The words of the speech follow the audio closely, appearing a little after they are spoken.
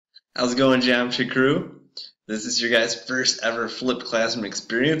How's it going, Geometry Crew? This is your guys' first ever flipped classroom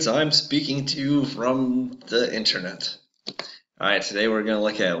experience. I'm speaking to you from the internet. Alright, today we're going to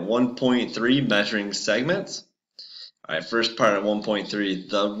look at 1.3 measuring segments. Alright, first part of 1.3,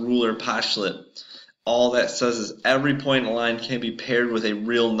 the ruler postulate. All that says is every point in a line can be paired with a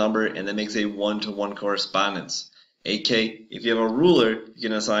real number, and that makes a one-to-one correspondence. AK, if you have a ruler, you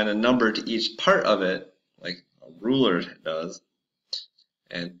can assign a number to each part of it, like a ruler does,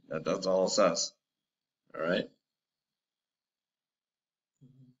 and that's all it says. Alright?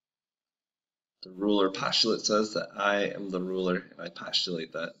 The ruler postulate says that I am the ruler, and I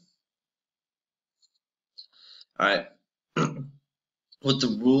postulate that. Alright. What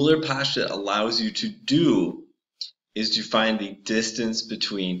the ruler postulate allows you to do is to find the distance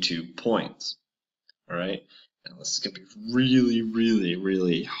between 2 points. Alright? Now this is going to be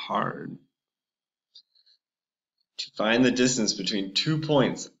really hard. To find the distance between 2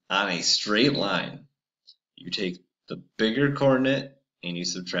 points on a straight line, you take the bigger coordinate and you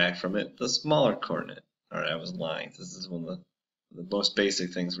subtract from it the smaller coordinate. Alright, I was lying. This is one of the most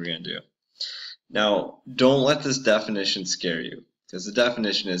basic things we're going to do. Now, don't let this definition scare you, because the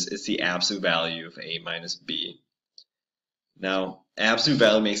definition is it's the absolute value of a minus b. Now, absolute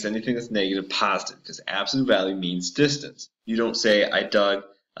value makes anything that's negative positive, because absolute value means distance. You don't say, I dug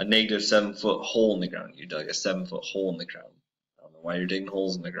a negative 7-foot hole in the ground. You dug a 7-foot hole in the ground. I don't know why you're digging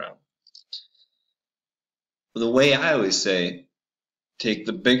holes in the ground. But the way I always say, take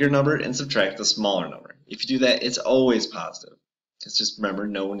the bigger number and subtract the smaller number. If you do that, it's always positive. It's just remember,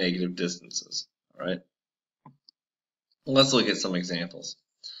 no negative distances. All right. Let's look at some examples.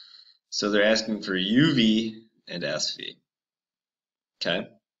 So they're asking for UV and SV. Okay.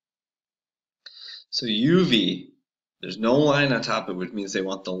 So UV, there's no line on top of it, which means they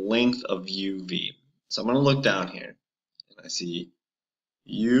want the length of UV. So I'm going to look down here, and I see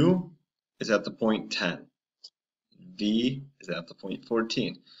U is at the point 10. V is at the point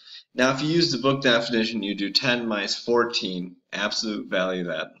 14. Now, if you use the book definition, you do 10 minus 14, absolute value of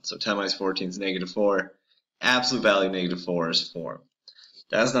that. So 10 minus 14 is negative 4. Absolute value of negative 4 is 4.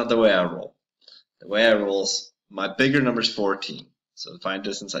 That's not the way I roll. The way I roll is my bigger number is 14. So to find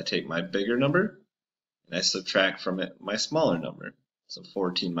distance, I take my bigger number and I subtract from it my smaller number. So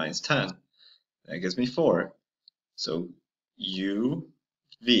 14 minus 10, that gives me 4. So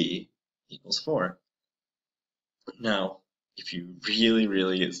UV equals 4. Now, if you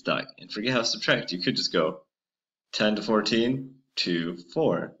really get stuck and forget how to subtract, you could just go 10 to 14 to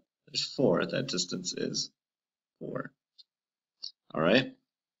 4. There's 4. That distance is 4. All right.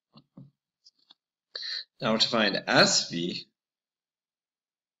 Now to find SV,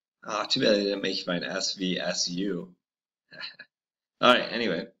 too bad I didn't make you find SV, SU. All right,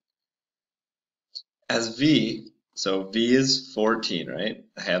 anyway. SV, so V is 14, right?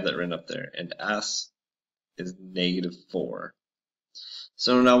 I have that written up there. And S is negative 4.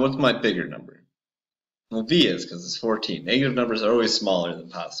 So now what's my bigger number? Well, V is because it's 14. Negative numbers are always smaller than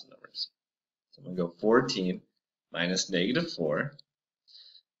positive numbers. So I'm going to go 14 minus negative 4.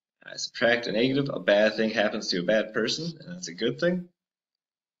 I subtract a negative. A bad thing happens to a bad person, and that's a good thing.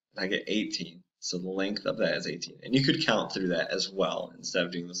 And I get 18. So the length of that is 18. And you could count through that as well instead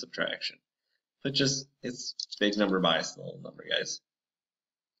of doing the subtraction. But just, it's big number bias in the little number, guys.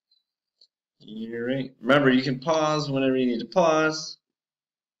 You're right. Remember, you can pause whenever you need to pause.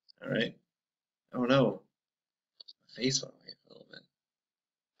 All right. Oh no, my face went away for a little bit.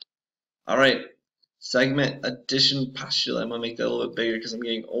 All right, segment addition postulate. I'm gonna make that a little bit bigger because I'm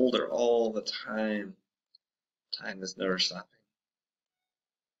getting older all the time. Time is never stopping.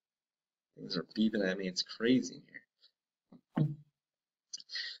 Things are beeping at me. It's crazy here.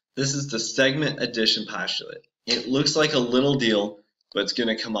 This is the segment addition postulate. It looks like a little deal, but it's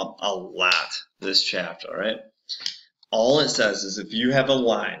gonna come up a lot this chapter. All right. All it says is if you have a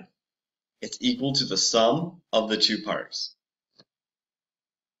line, it's equal to the sum of the 2 parts.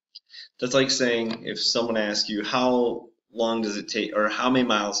 That's like saying if someone asks you how long does it take, or how many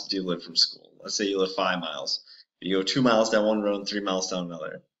miles do you live from school? Let's say you live 5 miles. You go 2 miles down one road and 3 miles down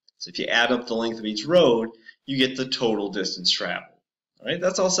another. So if you add up the length of each road, you get the total distance traveled. All right,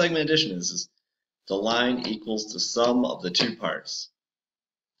 that's all segment addition is the line equals the sum of the 2 parts.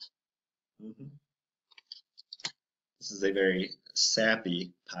 This is a very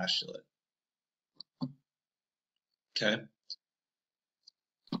sappy postulate. Okay.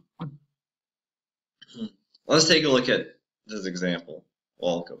 Let's take a look at this example.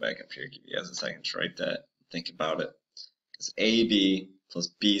 Well, I'll go back up here, give you guys a second to write that, think about it. Because AB plus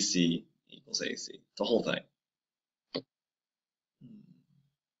BC equals AC. The whole thing.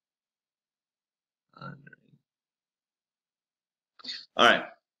 Alright.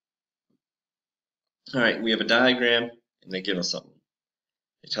 All right, we have a diagram, and they give us something.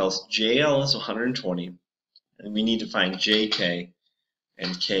 They tell us JL is 120, and we need to find JK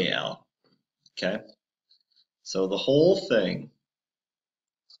and KL. Okay? So the whole thing,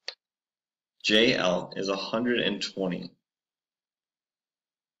 JL is 120.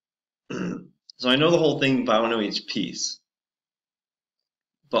 So I know the whole thing, but I don't know each piece.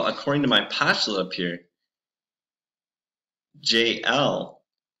 But according to my postulate up here, JL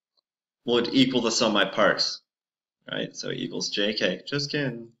would equal the sum of my parts. Right? So it equals JK, just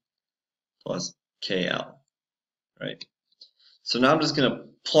kidding, plus KL. Right? So now I'm just going to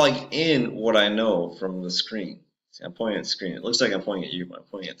plug in what I know from the screen. See, I'm pointing at the screen. It looks like I'm pointing at you, but I'm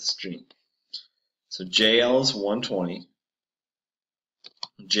pointing at the screen. So JL is 120.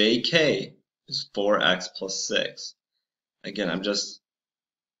 JK is 4x plus 6. Again, I'm just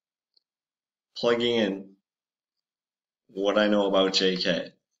plugging in what I know about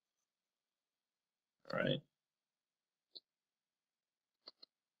JK. Alright.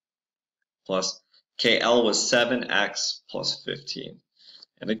 Plus KL was 7x plus 15.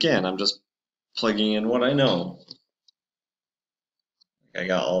 And again, I'm just plugging in what I know. I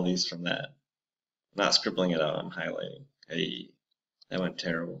got all these from that. I'm not scribbling it out, I'm highlighting. Hey, that went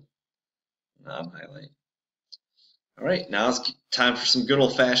terrible. Now I'm highlighting. Alright, now it's time for some good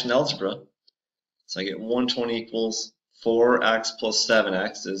old-fashioned algebra. So I get 120 equals 4x plus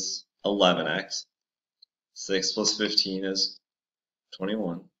 7x is 11x. 6 plus 15 is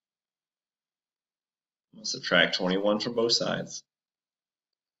 21. I'll subtract 21 from both sides.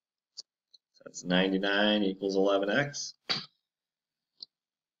 So that's 99 equals 11x.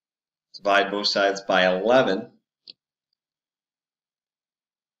 Divide both sides by 11.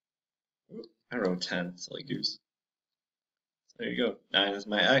 I wrote 10, silly goose. So there you go. 9 is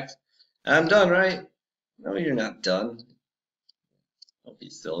my x. I'm done, right? No, you're not done. Don't be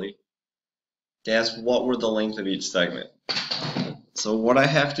silly. Guess what were the length of each segment? So what I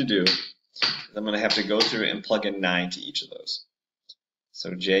have to do is I'm going to have to go through and plug in 9 to each of those.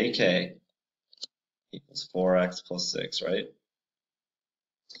 So JK equals 4x plus 6, right?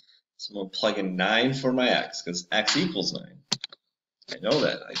 So I'm going to plug in 9 for my x, because x equals 9. I know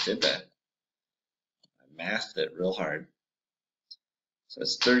that. I did that. I mathed it real hard. So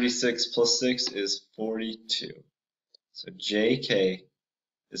it's 36 plus 6 is 42. So JK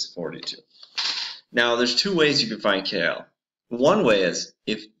is 42. Now, there's two ways you can find KL. One way is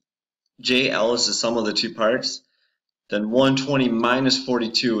if JL is the sum of the two parts, then 120 minus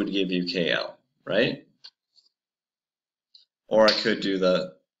 42 would give you KL, right? Or I could do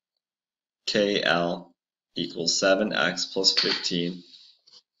the KL equals 7x plus 15,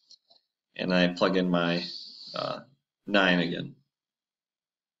 and I plug in my 9 again.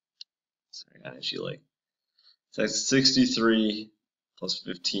 Sorry, I got itchy leg. So that's 63 plus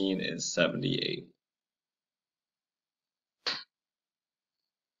 15 is 78.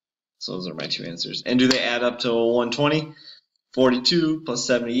 So those are my two answers. And do they add up to 120? 42 plus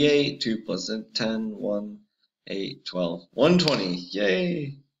 78, 2 plus 10, 1, 8, 12, 120.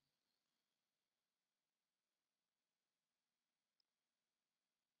 Yay!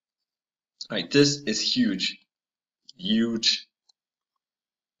 Alright, this is huge. Huge.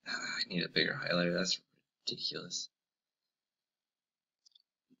 I need a bigger highlighter. That's ridiculous.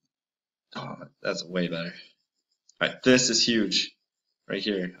 Oh, that's way better. Alright, this is huge. Right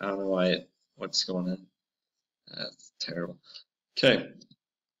here. I don't know what's going on. That's terrible. Okay.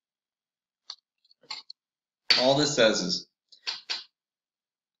 All this says is,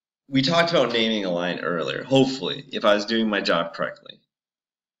 we talked about naming a line earlier, hopefully, if I was doing my job correctly.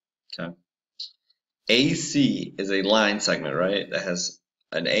 Okay. AC is a line segment, right? That has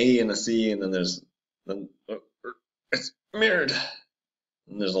an A and a C, and then it's mirrored.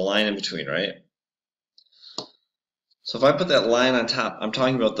 And there's a line in between, right? So if I put that line on top, I'm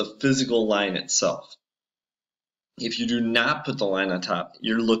talking about the physical line itself. If you do not put the line on top,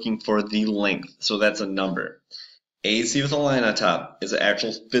 you're looking for the length. So that's a number. AC with a line on top is an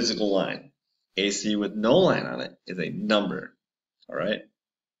actual physical line. AC with no line on it is a number. Alright?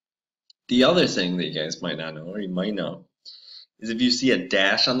 The other thing that you guys might not know, or you might know, is if you see a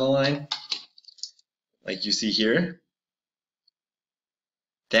dash on the line, like you see here,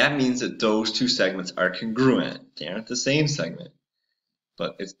 that means that those two segments are congruent. They aren't the same segment,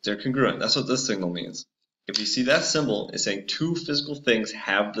 but they're congruent. That's what this signal means. If you see that symbol, it's saying two physical things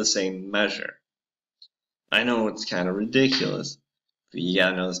have the same measure. I know it's kind of ridiculous, but you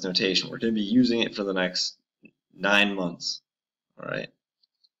gotta know this notation. We're going to be using it for the next 9 months. Alright?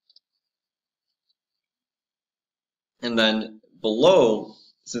 And then below,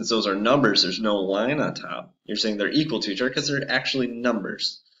 since those are numbers, there's no line on top. You're saying they're equal to each other because they're actually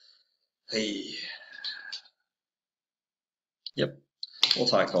numbers. Hey, Yep, we'll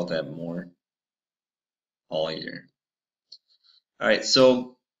talk about that more all year. All right,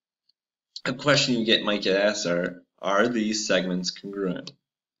 so a question you might get asked are these segments congruent?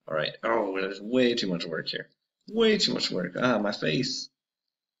 All right, oh, there's way too much work here. Way too much work. Ah, my face.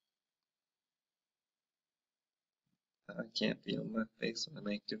 I can't feel my face when I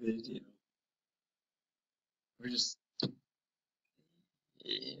make the video. We're just,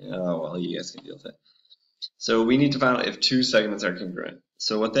 yeah, oh, well, you guys can deal with it. So we need to find out if two segments are congruent.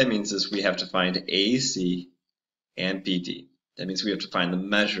 So what that means is we have to find AC and BD. That means we have to find the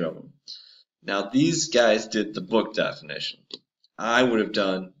measure of them. Now these guys did the book definition. I would have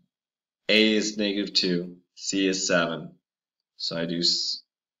done A is -2, C is 7. So I do C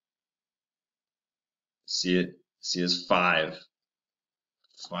is 5.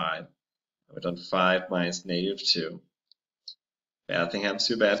 5. I would have done 5 minus -2. Bad thing happens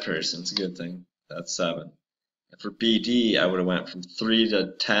to a bad person. It's a good thing. That's 7. And for BD, I would have went from 3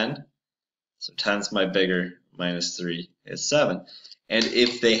 to 10. So 10's my bigger, minus 3 is 7. And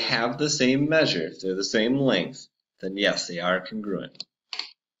if they have the same measure, if they're the same length, then yes, they are congruent.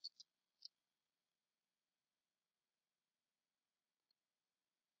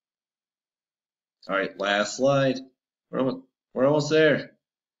 All right, last slide. We're almost there.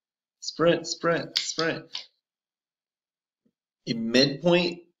 Sprint, sprint, sprint. A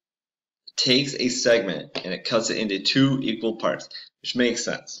midpoint takes a segment and it cuts it into 2 equal parts, which makes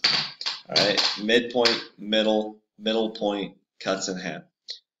sense. All right, midpoint, middle point cuts in half.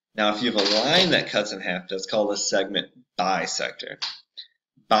 Now, if you have a line that cuts in half, that's called a segment bisector.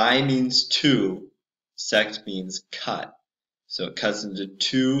 Bi means 2, sect means cut. So it cuts into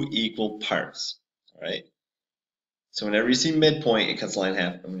 2 equal parts. All right. So whenever you see midpoint, it cuts the line in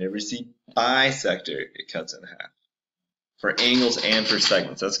half. And whenever you see bisector, it cuts in half. For angles and for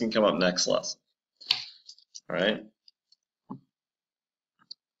segments. That's going to come up next lesson. All right.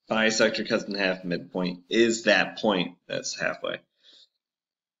 Bisector cuts in half, midpoint is that point that's halfway.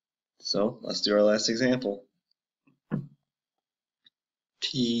 So let's do our last example.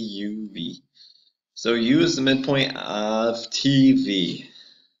 TUV. So U is the midpoint of TV.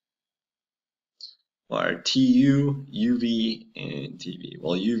 Well, our TU, UV, and TV.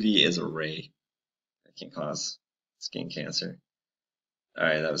 Well, UV is a ray that can cause skin cancer. All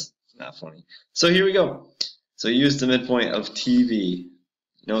right, that was not funny. So here we go. So U is the midpoint of TV.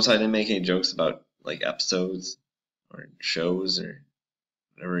 Notice I didn't make any jokes about like episodes or shows or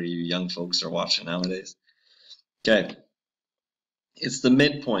whatever you young folks are watching nowadays. Okay, it's the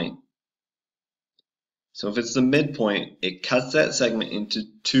midpoint. So if it's the midpoint, it cuts that segment into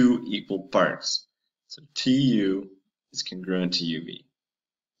 2 equal parts. So TU is congruent to UV.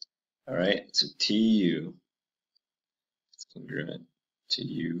 All right, so TU is congruent to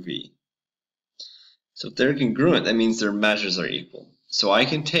UV. So if they're congruent, that means their measures are equal. So I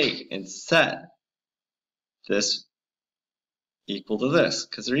can take and set this equal to this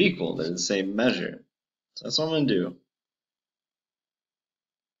because they're equal. They're the same measure. So that's what I'm going to do.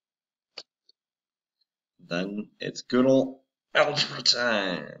 Then it's good old algebra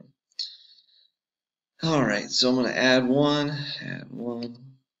time. All right, so I'm going to add 1.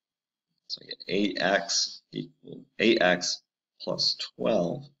 So I get 8x plus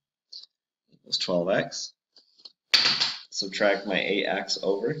 12 equals 12x. Subtract my 8x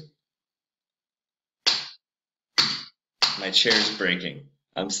over. My chair's breaking.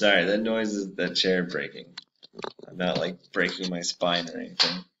 I'm sorry, that noise is the chair breaking. I'm not like breaking my spine or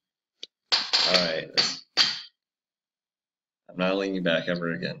anything. Alright, I'm not leaning back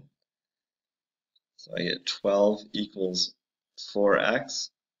ever again. So I get 12 equals 4x.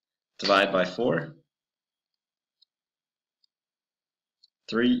 Divide by 4.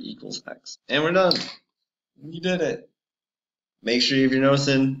 3 equals x. And we're done. You did it. Make sure you have your notes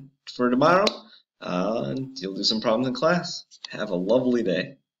in for tomorrow. And you'll do some problems in class. Have a lovely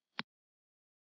day.